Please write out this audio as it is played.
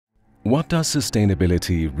What does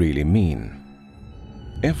sustainability really mean?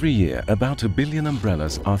 Every year, about 1 billion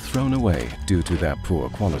umbrellas are thrown away due to their poor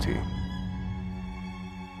quality.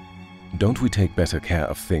 Don't we take better care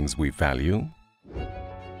of things we value?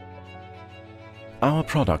 Our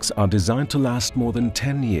products are designed to last more than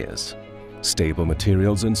 10 years. Stable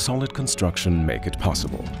materials and solid construction make it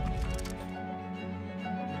possible.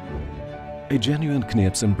 A genuine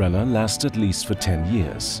Knirps umbrella lasts at least for 10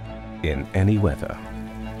 years, in any weather.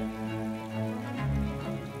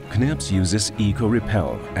 Knirps uses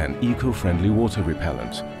Eco-Repel, an eco-friendly water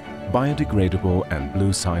repellent, biodegradable and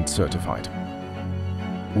Blue Sign certified.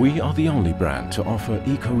 We are the only brand to offer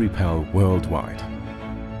Eco-Repel worldwide.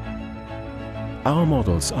 Our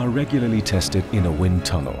models are regularly tested in a wind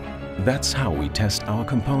tunnel. That's how we test our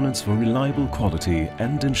components for reliable quality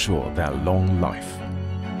and ensure their long life.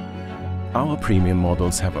 Our premium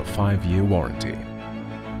models have a 5-year warranty.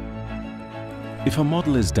 If a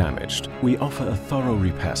model is damaged, we offer a thorough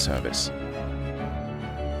repair service.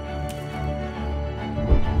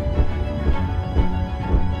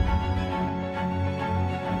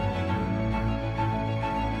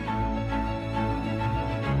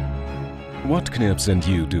 What Knirps and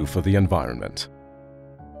you do for the environment?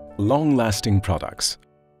 Long-lasting products.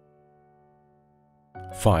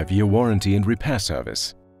 5-year warranty and repair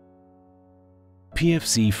service.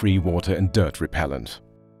 PFC-free water and dirt repellent.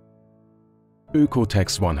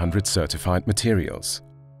 Oekotex 100 certified materials.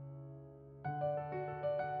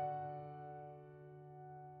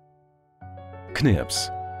 Knirps.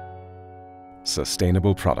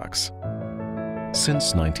 Sustainable products.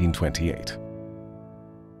 Since 1928.